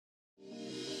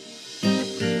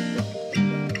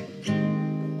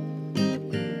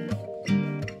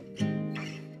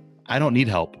I don't need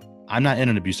help. I'm not in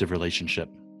an abusive relationship.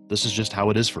 This is just how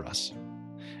it is for us.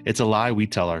 It's a lie we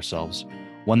tell ourselves,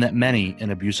 one that many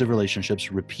in abusive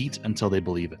relationships repeat until they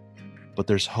believe it. But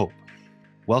there's hope.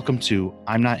 Welcome to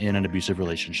I'm Not in an Abusive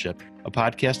Relationship, a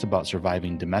podcast about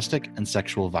surviving domestic and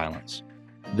sexual violence.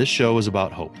 This show is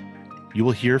about hope. You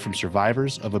will hear from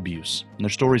survivors of abuse, and their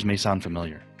stories may sound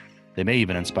familiar. They may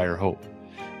even inspire hope.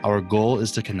 Our goal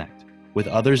is to connect with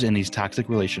others in these toxic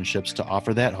relationships to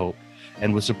offer that hope,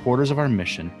 and with supporters of our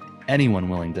mission, anyone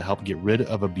willing to help get rid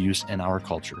of abuse in our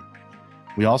culture.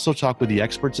 We also talk with the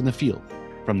experts in the field,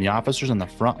 from the officers on the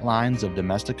front lines of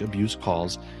domestic abuse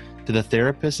calls to the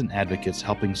therapists and advocates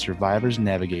helping survivors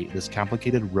navigate this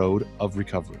complicated road of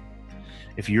recovery.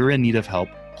 If you're in need of help,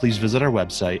 please visit our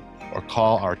website or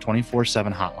call our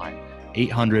 24/7 hotline,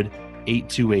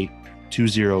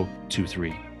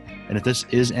 800-828-2023. And if this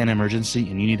is an emergency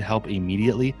and you need help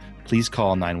immediately, please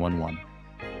call 911.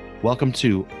 Welcome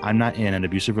to I'm Not in an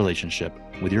Abusive Relationship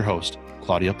with your host,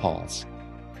 Claudia Pauls.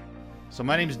 So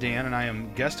my name is Dan, and I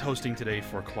am guest hosting today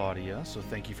for Claudia. So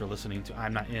thank you for listening to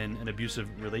I'm Not in an Abusive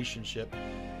Relationship.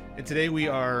 And today we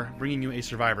are bringing you a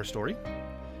survivor story.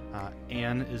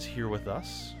 Anne is here with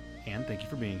us. Anne, thank you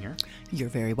for being here. You're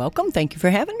very welcome. Thank you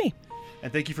for having me.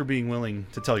 And thank you for being willing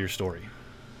to tell your story.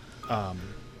 I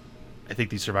think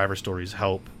these survivor stories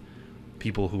help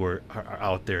people who are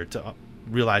out there to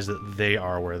realize that they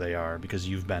are where they are because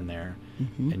you've been there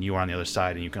and you are on the other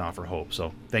side and you can offer hope.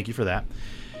 So thank you for that.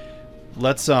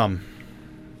 Let's start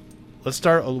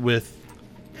with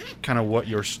kind of what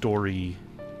your story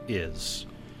is.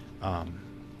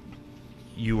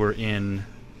 You were in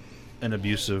an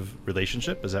abusive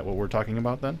relationship. Is that what we're talking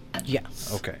about then?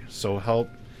 Yes. Okay. So help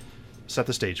set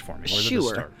the stage for me. Where did Sure.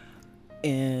 this start?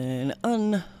 And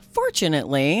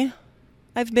unfortunately,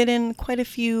 I've been in quite a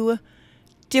few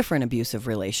different abusive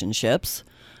relationships,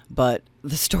 but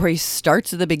the story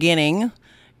starts at the beginning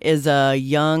is a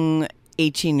young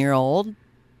 18-year-old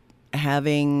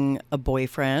having a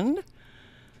boyfriend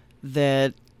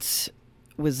that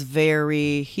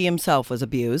he himself was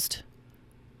abused.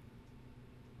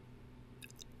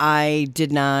 I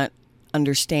did not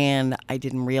understand, I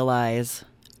didn't realize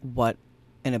what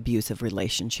an abusive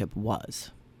relationship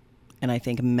was. And I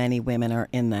think many women are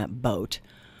in that boat.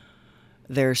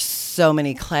 There's so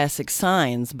many classic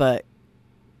signs, but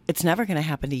it's never going to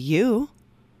happen to you.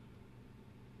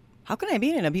 How can I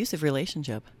be in an abusive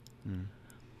relationship?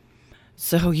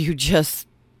 So you just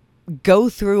go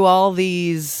through all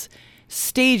these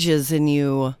stages and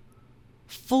you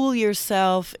fool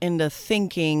yourself into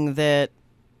thinking that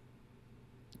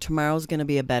tomorrow's going to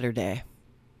be a better day.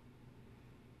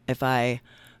 If I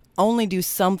only do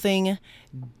something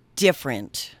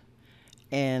different,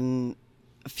 and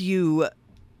a few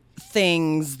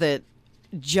things that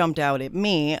jumped out at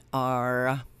me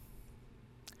are,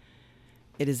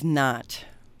 it is not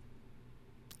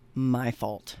my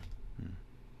fault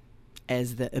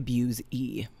as the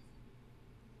abusee.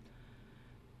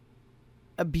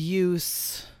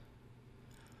 Abuse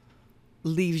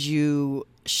leaves you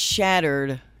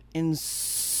shattered in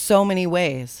so many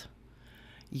ways.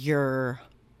 You're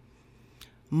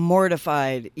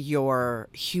mortified, you're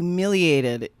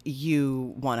humiliated,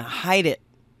 you want to hide it.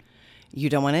 You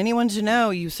don't want anyone to know,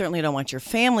 you certainly don't want your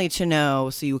family to know,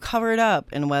 so you cover it up.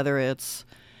 And whether it's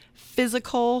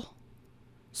physical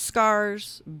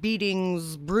scars,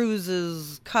 beatings,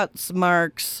 bruises, cuts,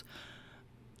 marks,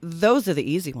 those are the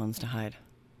easy ones to hide.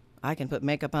 I can put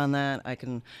makeup on that. I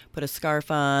can put a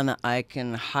scarf on. I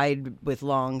can hide with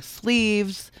long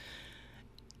sleeves.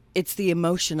 It's the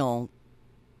emotional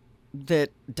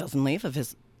that doesn't leave a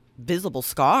visible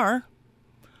scar.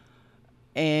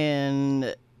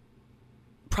 And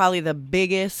probably the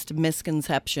biggest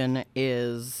misconception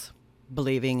is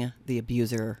believing the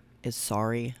abuser is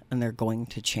sorry and they're going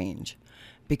to change,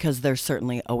 because they're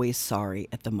certainly always sorry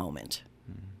at the moment.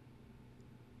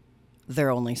 They're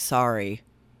only sorry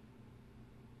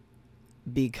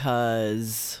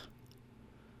because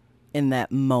in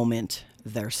that moment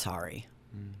they're sorry.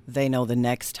 They know the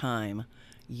next time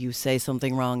you say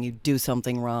something wrong, you do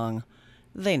something wrong,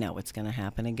 they know it's going to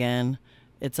happen again.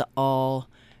 It's all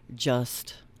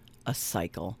just a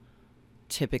cycle.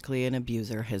 Typically an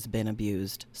abuser has been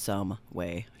abused some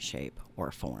way, shape,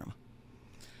 or form.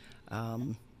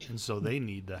 And so they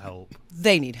need the help.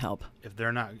 They need help. If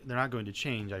they're not going to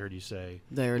change, I heard you say.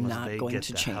 They're not they going get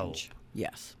to the change. help.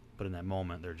 Yes. But in that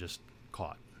moment, they're just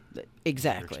caught.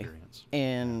 Exactly. Their experience.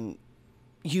 And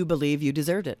you believe you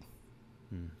deserved it.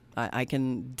 I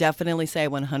can definitely say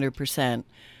 100%.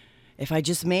 If I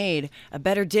just made a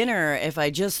better dinner, if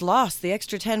I just lost the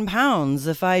extra 10 pounds,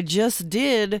 if I just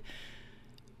did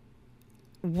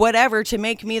whatever to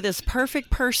make me this perfect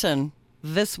person,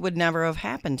 this would never have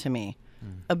happened to me.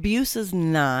 Abuse is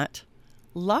not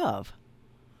love.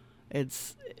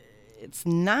 It's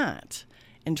not.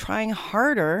 And trying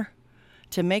harder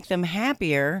to make them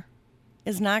happier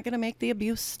is not going to make the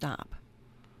abuse stop.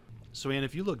 So, Ann,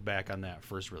 if you look back on that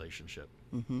first relationship,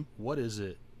 what is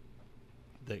it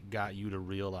that got you to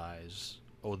realize,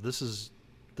 oh, this is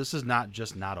not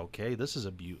just not okay, this is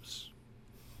abuse?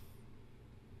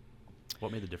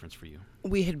 What made the difference for you?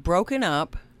 We had broken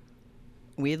up.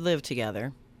 We had lived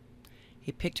together.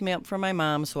 He picked me up from my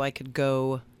mom so I could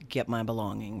go get my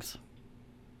belongings.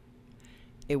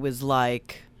 It was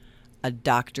like a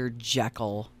Dr.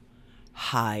 Jekyll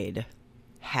Hyde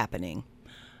happening.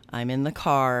 I'm in the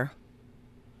car.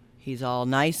 He's all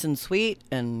nice and sweet,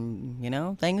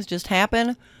 and, things just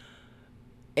happen.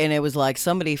 And it was like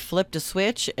somebody flipped a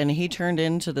switch, and he turned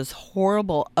into this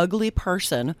horrible, ugly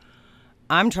person.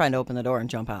 I'm trying to open the door and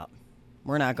jump out.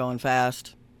 We're not going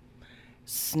fast.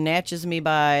 Snatches me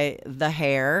by the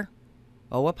hair.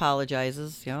 Oh,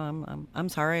 apologizes. I'm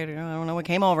sorry. I don't know what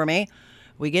came over me.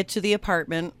 We get to the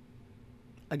apartment.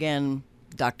 Again,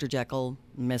 Dr. Jekyll,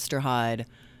 Mr. Hyde.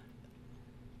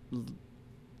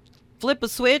 Flip a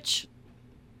switch.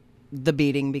 The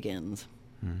beating begins.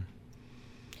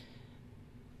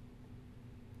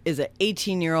 Is an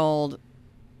 18-year-old.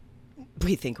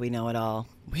 We think we know it all.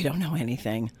 We don't know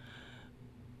anything.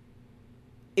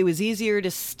 It was easier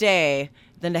to stay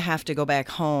than to have to go back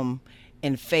home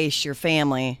and face your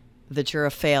family that you're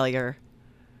a failure,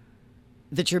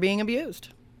 that you're being abused.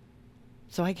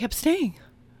 So I kept staying,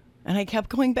 and I kept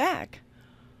going back.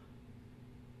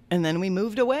 And then we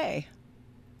moved away.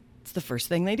 It's the first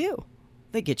thing they do.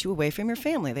 They get you away from your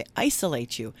family. They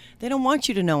isolate you. They don't want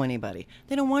you to know anybody.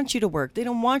 They don't want you to work. They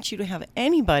don't want you to have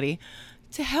anybody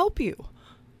to help you.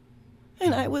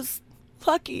 And I was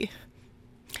lucky.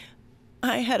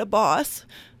 I had a boss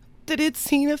that had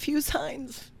seen a few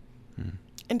signs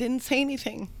and didn't say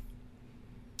anything.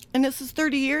 And this is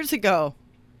 30 years ago.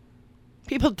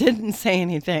 People didn't say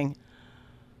anything.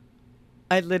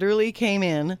 I literally came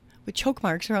in with choke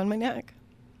marks around my neck.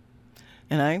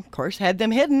 And I, of course, had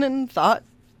them hidden and thought,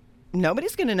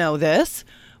 nobody's going to know this.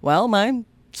 Well, my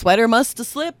sweater must have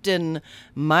slipped, and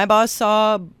my boss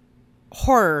saw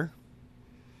horror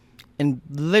and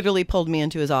literally pulled me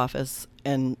into his office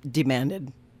and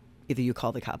demanded, either you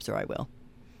call the cops or I will.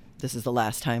 This is the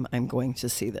last time I'm going to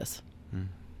see this.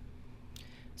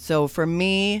 So for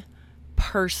me,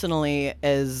 personally,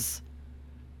 as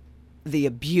the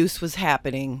abuse was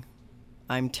happening,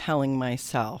 I'm telling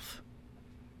myself,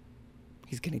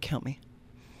 he's going to kill me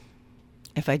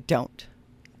if I don't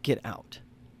get out.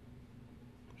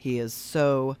 He is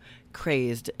so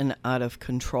crazed and out of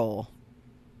control.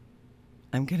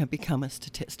 I'm going to become a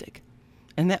statistic.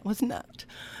 And that was not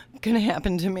going to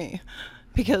happen to me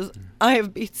because I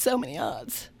have beat so many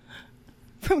odds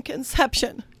from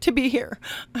conception to be here.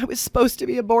 I was supposed to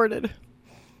be aborted.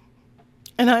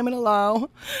 And I'm going to allow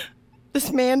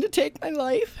this man to take my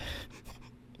life.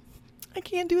 I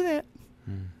can't do that.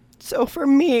 So for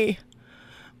me,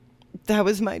 that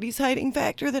was my deciding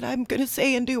factor that I'm going to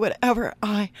say and do whatever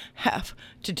I have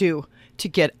to do to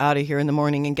get out of here in the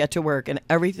morning and get to work, and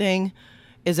everything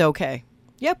is okay.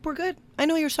 Yep, we're good. I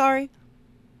know you're sorry.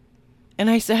 And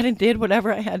I said and did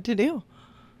whatever I had to do.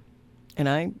 And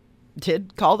I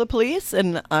did call the police,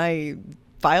 and I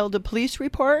filed a police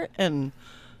report, and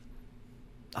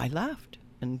I left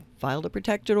and filed a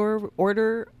protected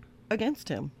order against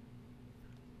him.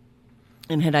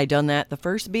 And had I done that the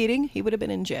first beating, he would have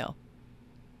been in jail.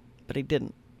 But I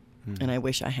didn't. And I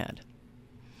wish I had.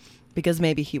 Because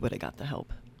maybe he would have got the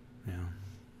help. Yeah.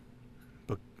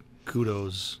 But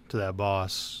kudos to that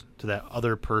boss, to that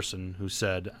other person who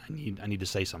said, I need to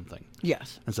say something.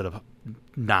 Yes. Instead of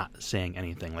not saying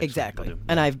anything. Like exactly.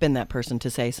 And I've been that person to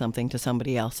say something to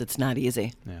somebody else. It's not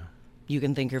easy. Yeah. You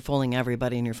can think you're fooling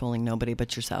everybody and you're fooling nobody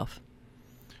but yourself.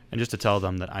 And just to tell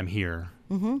them that I'm here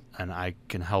and I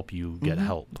can help you get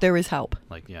help. There is help.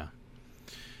 Yeah.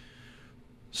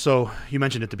 So you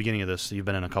mentioned at the beginning of this, you've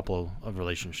been in a couple of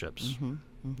relationships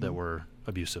that were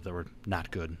abusive, that were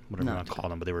not good, whatever you want to call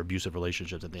them, but they were abusive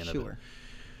relationships at the end of it.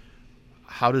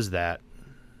 How does that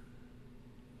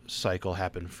cycle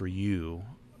happen for you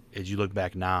as you look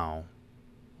back now?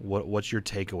 What's your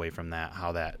takeaway from that,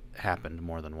 how that happened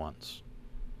more than once?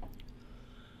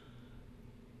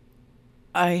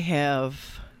 I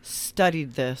have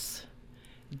studied this,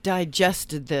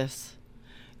 digested this,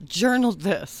 journaled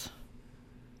this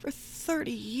for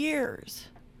 30 years.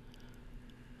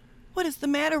 What is the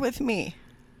matter with me?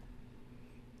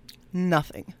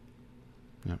 Nothing.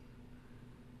 Yep.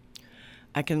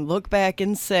 I can look back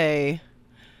and say,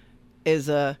 as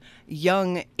a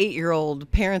young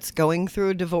 8-year-old, parents going through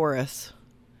a divorce,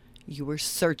 you were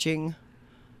searching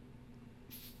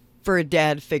for a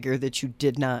dad figure that you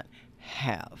did not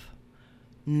have.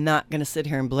 Not going to sit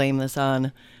here and blame this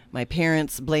on my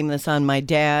parents, blame this on my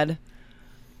dad.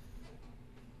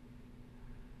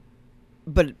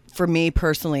 But for me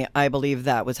personally, I believe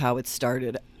that was how it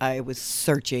started. I was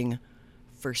searching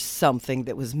for something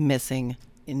that was missing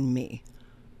in me.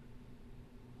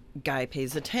 Guy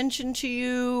pays attention to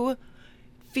you,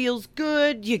 feels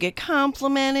good, you get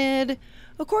complimented.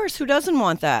 Of course, who doesn't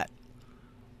want that?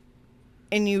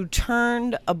 And you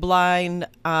turned a blind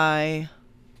eye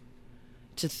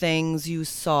to things you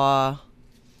saw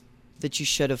that you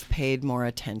should have paid more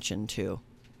attention to.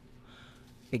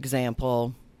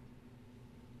 Example,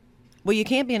 well, you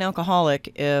can't be an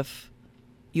alcoholic if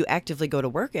you actively go to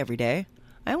work every day.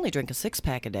 I only drink a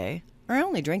 6-pack a day, or I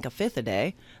only drink a 5th a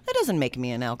day. That doesn't make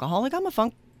me an alcoholic. I'm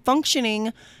a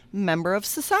functioning member of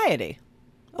society.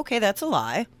 Okay, that's a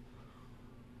lie.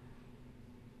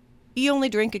 You only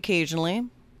drink occasionally.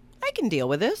 I can deal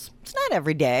with this. It's not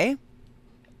every day.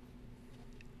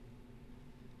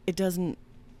 It doesn't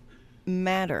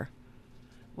matter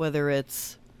whether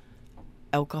it's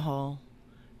alcohol,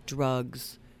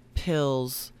 drugs,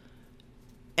 pills,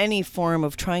 any form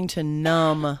of trying to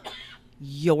numb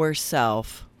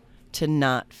yourself to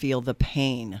not feel the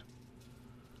pain.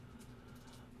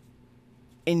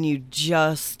 And you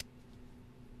just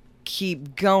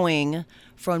keep going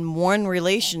from one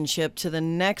relationship to the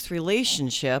next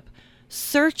relationship,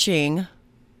 searching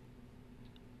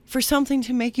for something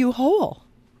to make you whole.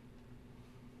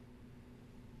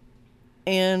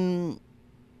 And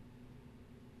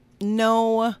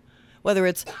no, whether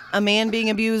it's a man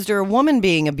being abused or a woman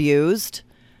being abused,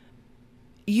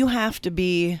 you have to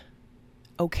be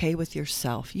okay with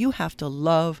yourself. You have to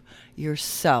love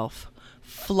yourself,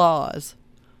 flaws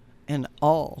and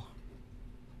all,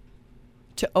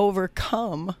 to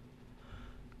overcome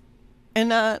and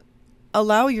not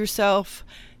allow yourself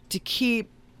to keep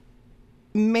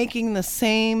making the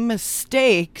same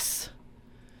mistakes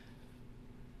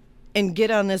and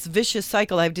get on this vicious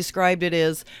cycle. I've described it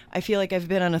as, I feel like I've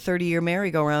been on a 30-year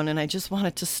merry-go-round and I just want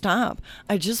it to stop.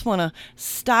 I just want to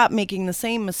stop making the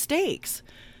same mistakes.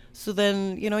 So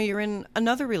then, you're in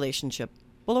another relationship.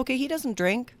 Well, okay, he doesn't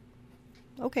drink.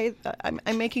 Okay,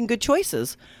 I'm making good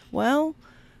choices. Well,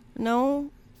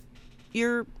 no,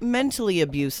 you're mentally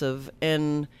abusive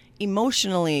and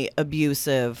emotionally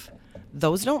abusive.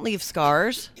 Those don't leave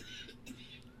scars,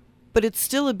 but it's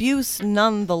still abuse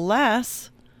nonetheless.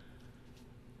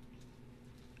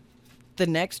 The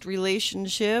next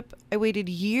relationship, I waited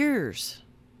years.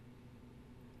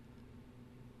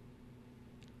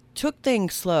 Took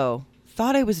things slow.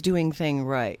 Thought I was doing things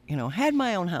right. Had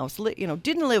my own house.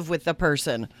 Didn't live with the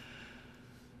person.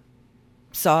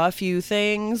 Saw a few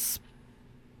things.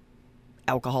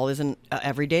 Alcohol isn't an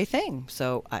everyday thing,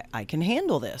 so I can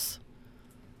handle this.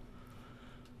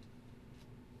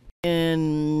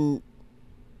 And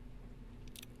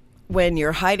when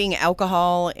you're hiding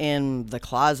alcohol in the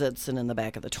closets and in the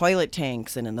back of the toilet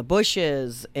tanks and in the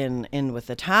bushes and in with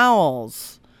the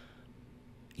towels,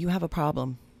 you have a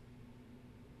problem.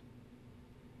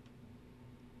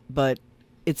 But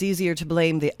it's easier to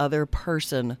blame the other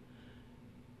person.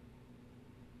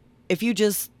 If you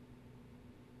just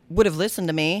would have listened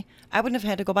to me, I wouldn't have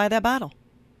had to go buy that bottle.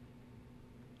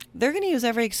 They're going to use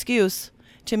every excuse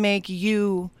to make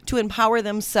you, to empower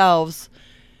themselves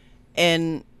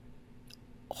and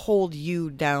hold you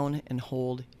down and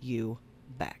hold you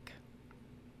back.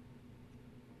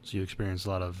 So you experienced a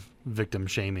lot of victim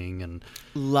shaming and...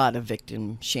 A lot of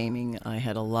victim shaming. I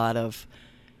had a lot of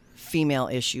female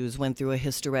issues, went through a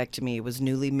hysterectomy, was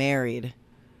newly married,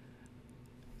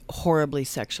 horribly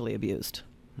sexually abused.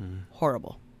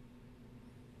 Horrible.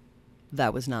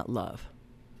 That was not love.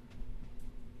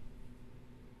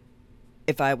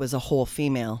 If I was a whole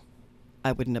female,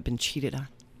 I wouldn't have been cheated on.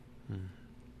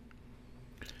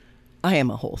 I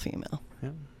am a whole female. Yeah.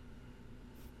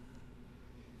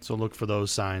 So look for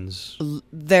those signs.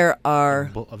 There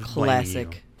are of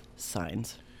classic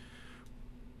signs.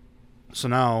 So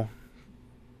now,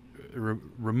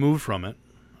 removed from it,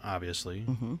 obviously,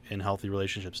 in healthy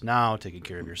relationships now, taking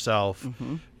care of yourself.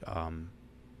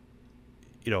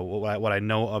 What I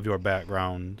know of your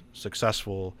background,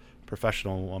 successful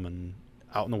professional woman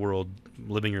out in the world,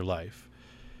 living your life.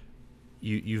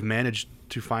 You've managed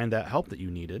to find that help that you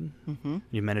needed.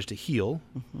 You've managed to heal.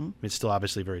 It's still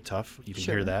obviously very tough. You can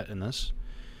hear that in this.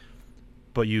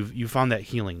 But you've found that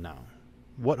healing now.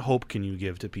 what hope can you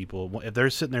give to people if they're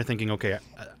sitting there thinking, okay,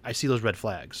 I see those red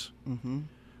flags? Mm-hmm.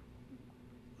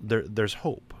 There's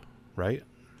hope, right?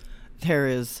 There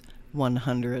is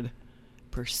 100%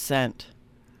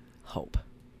 hope.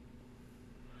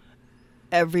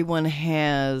 Everyone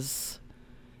has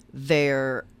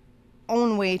their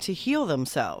own way to heal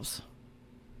themselves.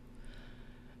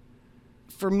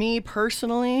 For me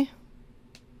personally,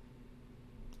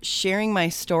 sharing my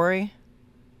story,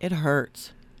 it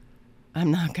hurts. I'm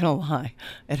not going to lie.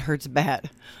 It hurts bad.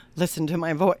 Listen to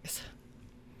my voice.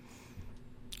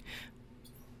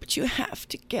 But you have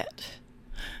to get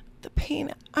the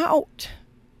pain out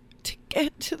to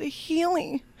get to the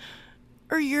healing.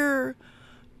 Or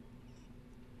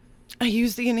I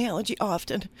use the analogy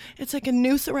often. It's like a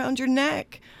noose around your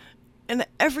neck. And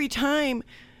every time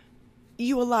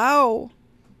you allow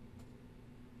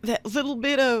that little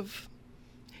bit of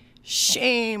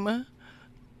shame,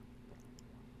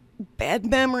 bad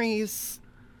memories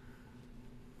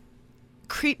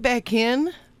creep back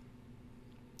in,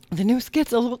 the noose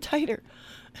gets a little tighter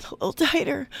and a little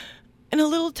tighter and a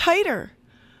little tighter.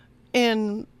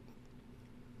 And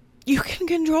you can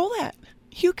control that.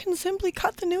 You can simply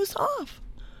cut the noose off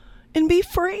and be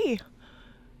free.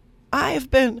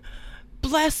 I've been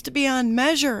blessed beyond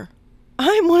measure.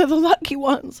 I'm one of the lucky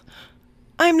ones.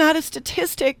 I'm not a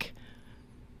statistic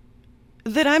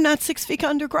that I'm not 6 feet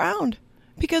underground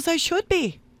because I should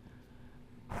be.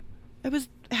 I was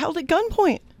held at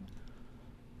gunpoint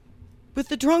with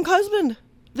the drunk husband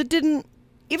that didn't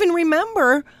even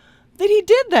remember that he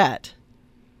did that.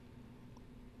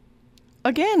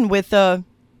 Again, with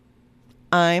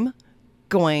I'm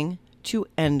going to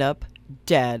end up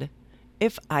dead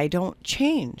if I don't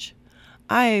change.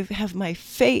 I have my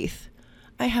faith.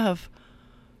 I have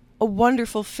a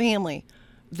wonderful family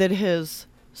that has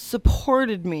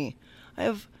supported me. I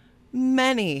have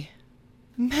many,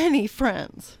 many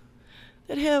friends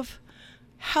that have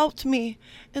helped me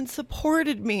and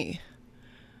supported me.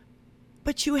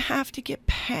 But you have to get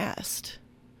past.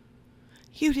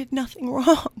 You did nothing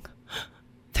wrong.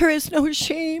 There is no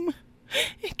shame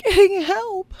in getting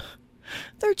help.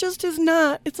 There just is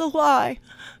not. It's a lie.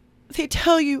 They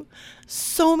tell you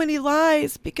so many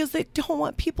lies because they don't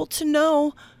want people to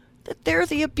know that they're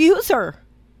the abuser.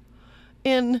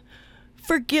 In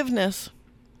forgiveness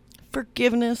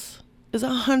is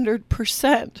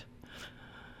 100%.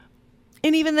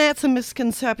 And even that's a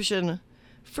misconception.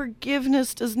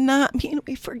 Forgiveness does not mean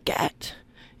we forget.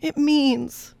 It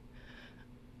means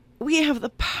we have the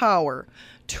power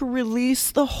to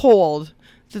release the hold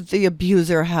that the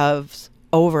abuser has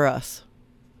over us.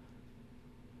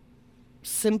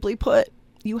 Simply put,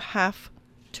 you have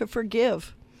to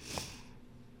forgive.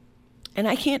 And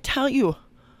I can't tell you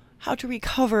how to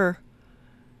recover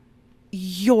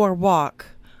your walk.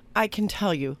 I can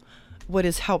tell you what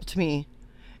has helped me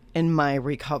in my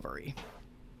recovery.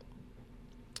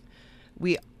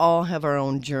 We all have our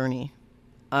own journey.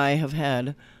 I have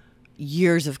had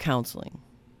years of counseling.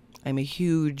 I'm a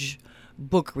huge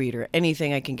book reader.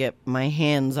 Anything I can get my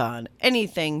hands on,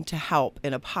 anything to help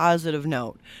in a positive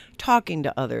note, talking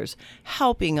to others,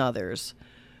 helping others,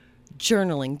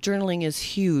 journaling. Journaling is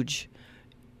huge.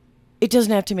 It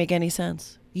doesn't have to make any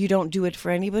sense. You don't do it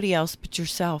for anybody else but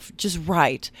yourself. Just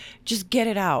write. Just get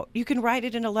it out. You can write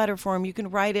it in a letter form. You can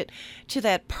write it to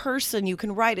that person. You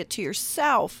can write it to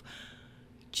yourself.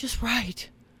 Just write.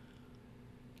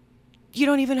 You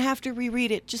don't even have to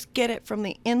reread it. Just get it from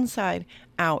the inside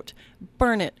out.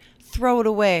 Burn it. Throw it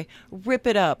away. Rip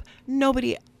it up.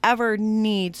 Nobody ever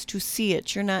needs to see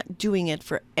it. You're not doing it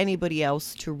for anybody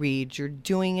else to read. You're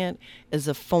doing it as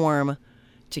a form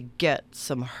to get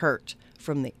some hurt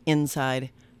from the inside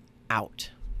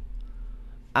out.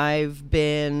 I've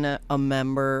been a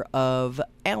member of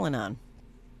Al-Anon.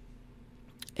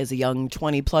 As a young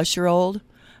 20-plus-year-old,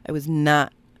 I was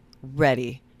not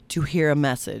ready to hear a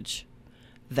message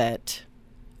that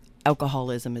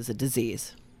alcoholism is a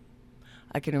disease.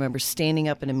 I can remember standing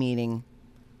up in a meeting,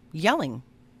 yelling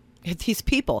at these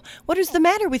people. What is the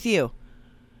matter with you?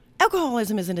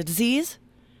 Alcoholism isn't a disease.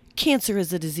 Cancer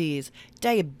is a disease.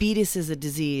 Diabetes is a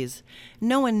disease.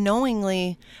 No one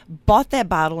knowingly bought that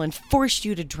bottle and forced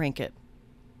you to drink it.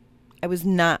 I was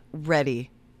not ready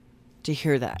to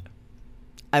hear that.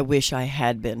 I wish I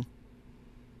had been,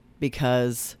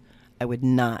 because I would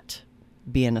not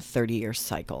be in a 30-year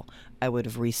cycle. I would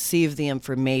have received the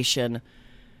information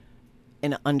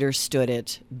and understood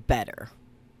it better.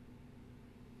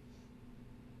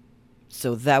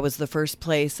 So that was the first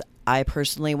place I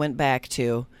personally went back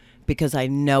to, because I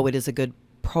know it is a good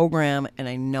program and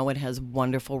I know it has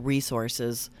wonderful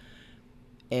resources.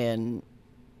 And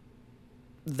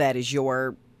that is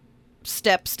your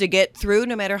steps to get through,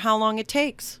 no matter how long it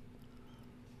takes.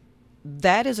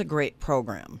 That is a great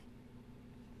program.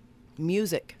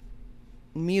 Music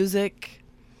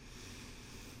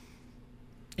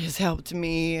has helped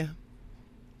me.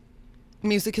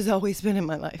 Music has always been in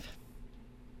my life.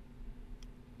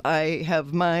 I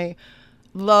have my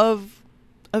love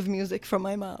of music from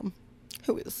my mom,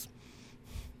 who has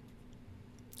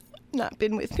not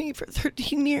been with me for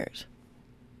 13 years.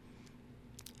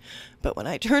 But when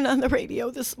I turned on the radio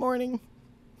this morning,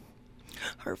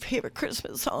 her favorite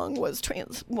Christmas song was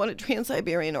one of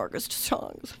Trans-Siberian Orchestra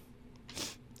songs.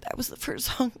 That was the first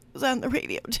song that was on the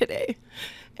radio today.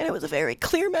 And it was a very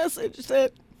clear message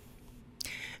that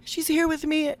she's here with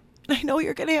me. And I know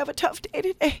you're going to have a tough day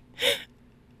today,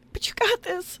 but you got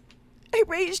this. I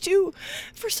raised you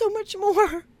for so much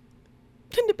more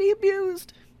than to be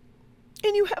abused.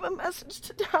 And you have a message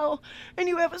to tell, and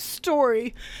you have a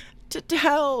story to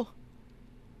tell.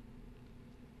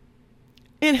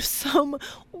 And if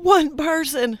one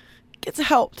person gets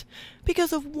helped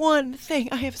because of one thing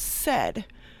I have said,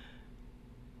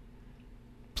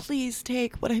 please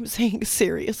take what I'm saying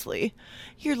seriously.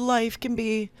 Your life can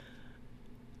be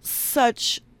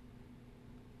such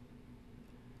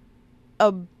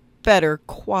a better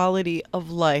quality of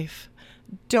life.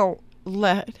 Don't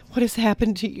let what has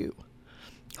happened to you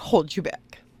hold you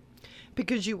back,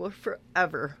 because you will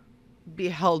forever be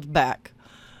held back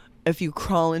if you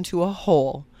crawl into a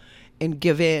hole and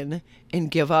give in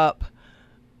and give up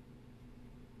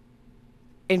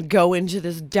and go into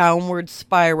this downward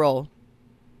spiral.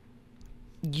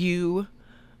 You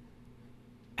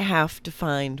have to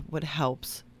find what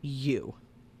helps you.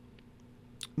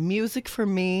 Music for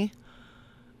me,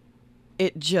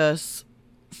 it just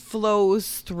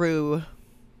flows through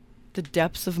the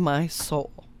depths of my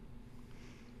soul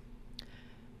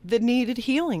that needed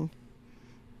healing.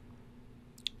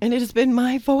 And it has been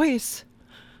my voice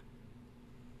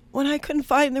when I couldn't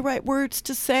find the right words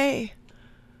to say.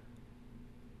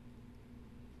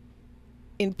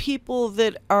 In people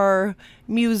that are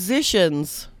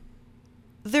musicians,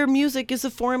 their music is a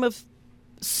form of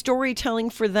storytelling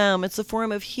for them. It's a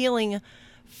form of healing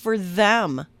for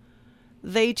them.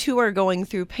 They too are going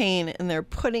through pain, and they're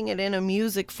putting it in a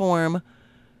music form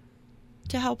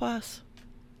to help us.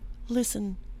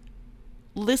 Listen,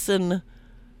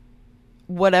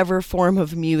 whatever form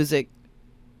of music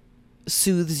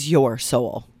soothes your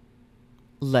soul.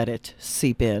 Let it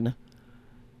seep in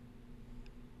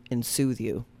and soothe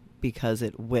you, because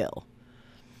it will.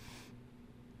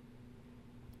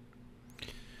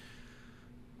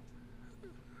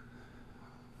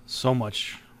 So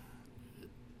much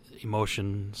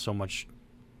emotion, so much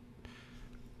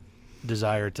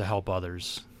desire to help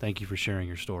others. Thank you for sharing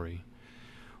your story.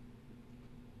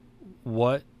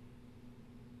 What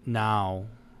now,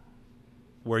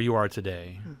 where you are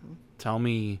today, tell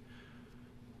me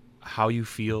how you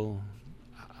feel.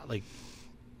 Like,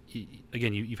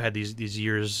 again, you've had these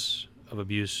years of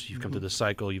abuse. You've come through this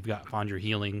cycle. You've found your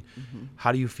healing.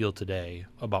 How do you feel today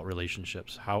about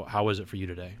relationships? How is it for you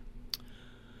today?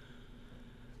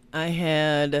 I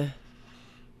had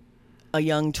a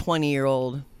young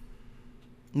 20-year-old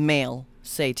male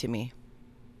say to me,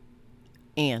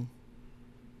 "Ann,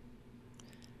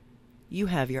 you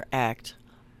have your act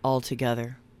all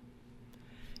together.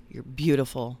 You're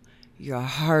beautiful. You're a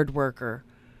hard worker.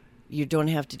 You don't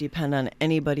have to depend on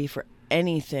anybody for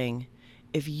anything.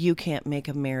 If you can't make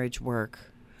a marriage work,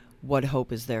 what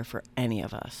hope is there for any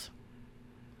of us?"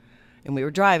 And we were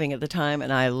driving at the time,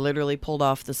 and I literally pulled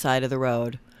off the side of the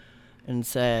road and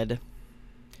said,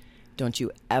 "Don't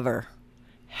you ever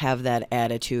have that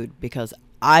attitude, because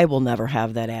I will never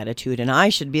have that attitude, and I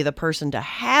should be the person to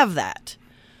have that."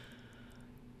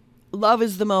 Love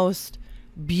is the most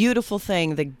beautiful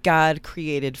thing that God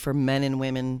created for men and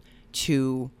women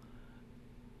to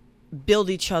build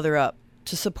each other up,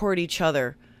 to support each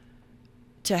other,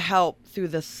 to help through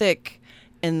the thick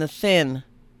and the thin.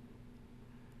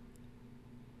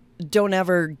 Don't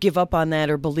ever give up on that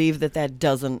or believe that that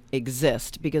doesn't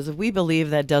exist, because if we believe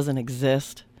that doesn't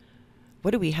exist,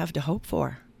 what do we have to hope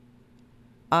for?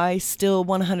 I still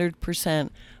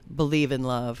 100% believe in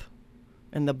love,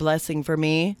 and the blessing for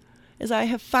me is I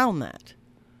have found that.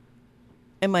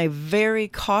 Am I very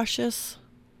cautious?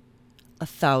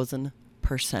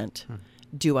 1,000%.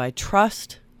 Do I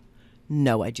trust?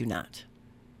 No, I do not.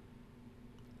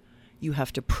 You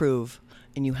have to prove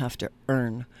and you have to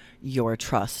earn your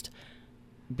trust,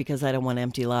 because I don't want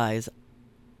empty lies.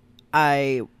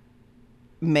 I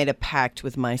made a pact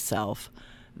with myself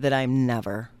that I'm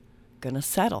never going to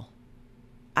settle.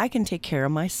 I can take care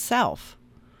of myself.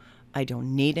 I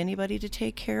don't need anybody to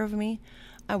take care of me.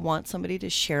 I want somebody to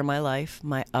share my life,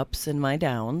 my ups and my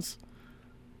downs.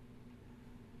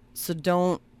 So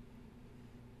don't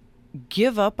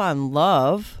give up on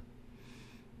love.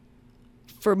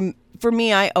 For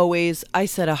me, I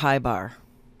set a high bar.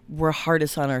 We're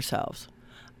hardest on ourselves.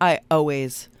 I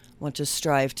always want to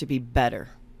strive to be better.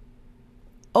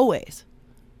 Always.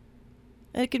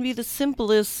 And it can be the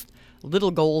simplest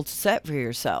little goal to set for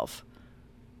yourself.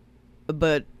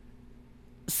 But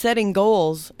setting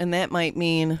goals, and that might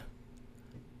mean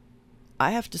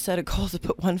I have to set a goal to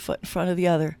put one foot in front of the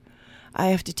other. I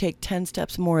have to take 10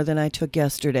 steps more than I took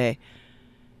yesterday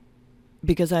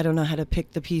because I don't know how to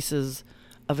pick the pieces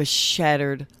of a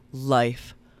shattered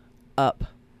life up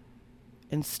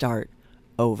and start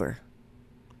over.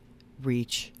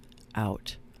 Reach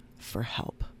out for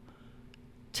help.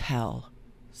 Tell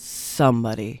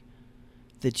somebody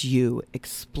that you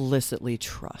explicitly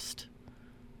trust.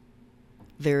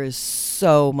 There is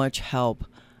so much help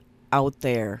out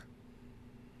there.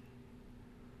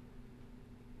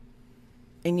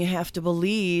 And you have to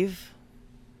believe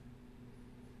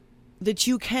that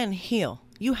you can heal.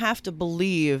 You have to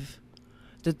believe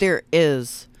that there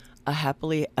is a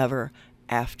happily ever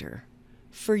after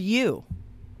for you.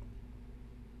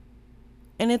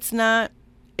 And it's not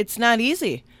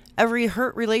easy. Every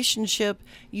hurt relationship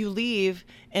you leave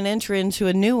and enter into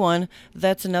a new one,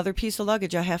 that's another piece of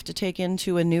luggage I have to take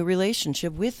into a new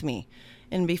relationship with me.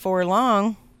 And before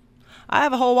long, I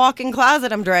have a whole walk-in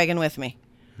closet I'm dragging with me.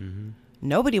 Mm-hmm.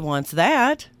 Nobody wants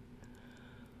that.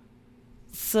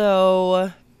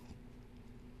 So,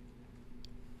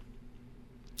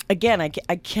 again, I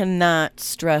cannot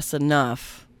stress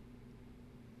enough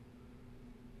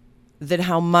that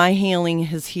how my healing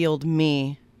has healed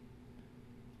me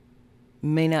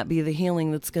may not be the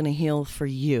healing that's going to heal for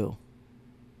you.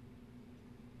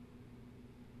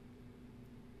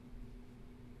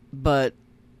 But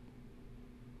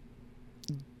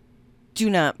do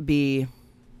not be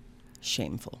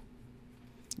shameful.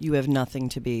 You have nothing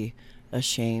to be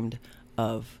ashamed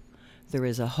of. There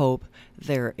is a hope.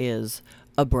 There is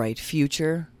a bright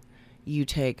future. You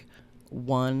take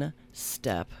one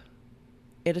step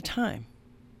at a time.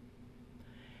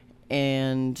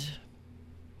 And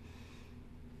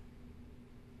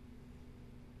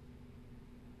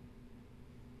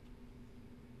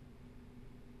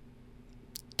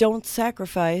don't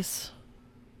sacrifice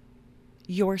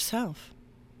yourself.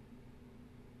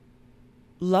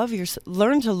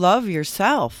 Learn to love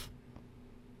yourself.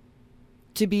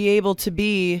 To be able to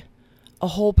be a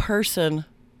whole person.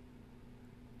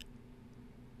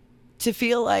 To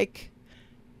feel like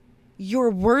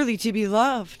you're worthy to be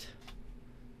loved.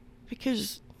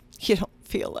 Because you don't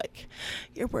feel like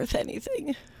you're worth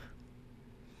anything.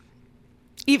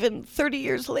 Even 30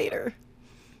 years later,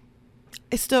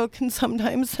 I still can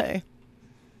sometimes say,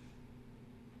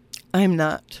 I'm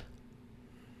not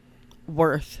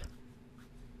worth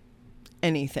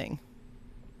anything.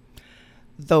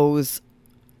 Those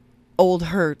old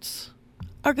hurts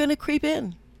are going to creep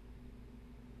in.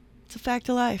 It's a fact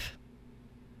of life.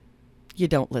 You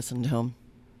don't listen to them.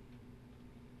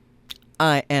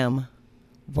 I am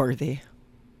worthy.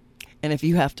 And if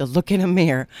you have to look in a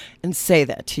mirror and say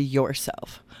that to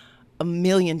yourself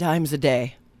 1,000,000 times a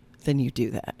day, then you do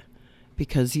that.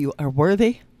 Because you are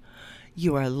worthy.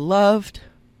 You are loved.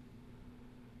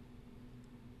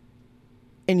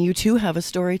 And you too have a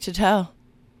story to tell.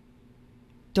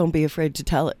 Don't be afraid to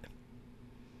tell it.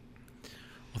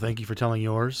 Well, thank you for telling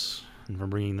yours and for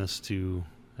bringing this to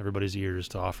everybody's ears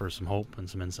to offer some hope and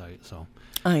some insight. So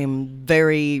I am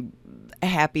very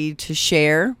happy to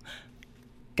share.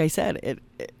 Like I said,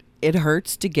 it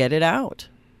hurts to get it out,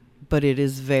 but it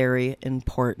is very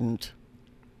important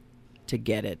to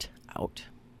get it out.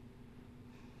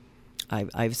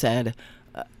 I've said,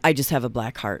 I just have a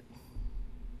black heart.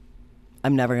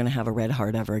 I'm never going to have a red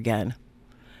heart ever again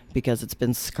because it's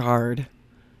been scarred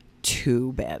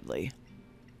too badly.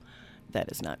 That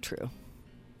is not true.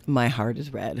 My heart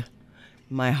is red.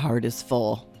 My heart is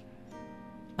full.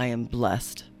 I am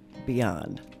blessed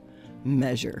beyond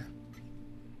measure.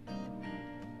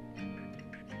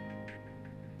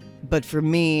 But for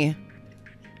me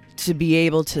to be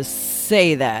able to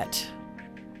say that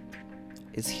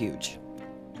is huge.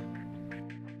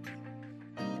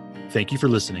 Thank you for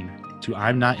listening to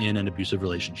I'm Not in an Abusive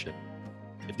Relationship.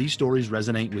 If these stories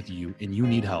resonate with you and you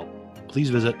need help, please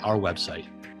visit our website,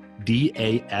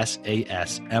 dasasmi.org.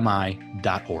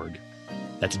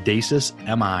 That's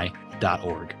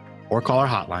dasasmi.org. Or call our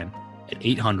hotline at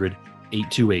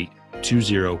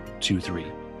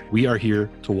 800-828-2023. We are here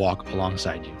to walk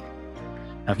alongside you.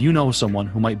 Now, if you know someone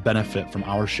who might benefit from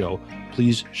our show,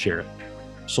 please share it.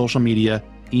 Social media,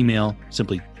 email,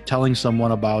 simply telling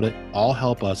someone about it, all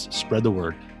help us spread the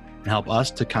word and help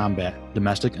us to combat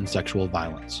domestic and sexual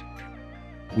violence.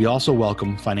 We also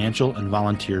welcome financial and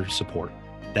volunteer support.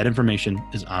 That information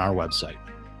is on our website.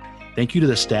 Thank you to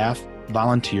the staff,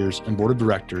 volunteers, and board of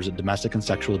directors at Domestic and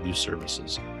Sexual Abuse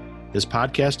Services. This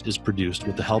podcast is produced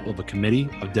with the help of a committee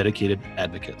of dedicated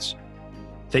advocates.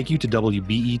 Thank you to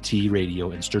WBET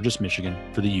Radio in Sturgis, Michigan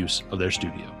for the use of their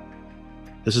studio.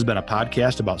 This has been a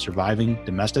podcast about surviving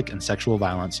domestic and sexual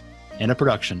violence and a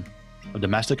production of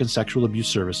Domestic and Sexual Abuse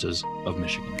Services of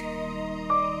Michigan.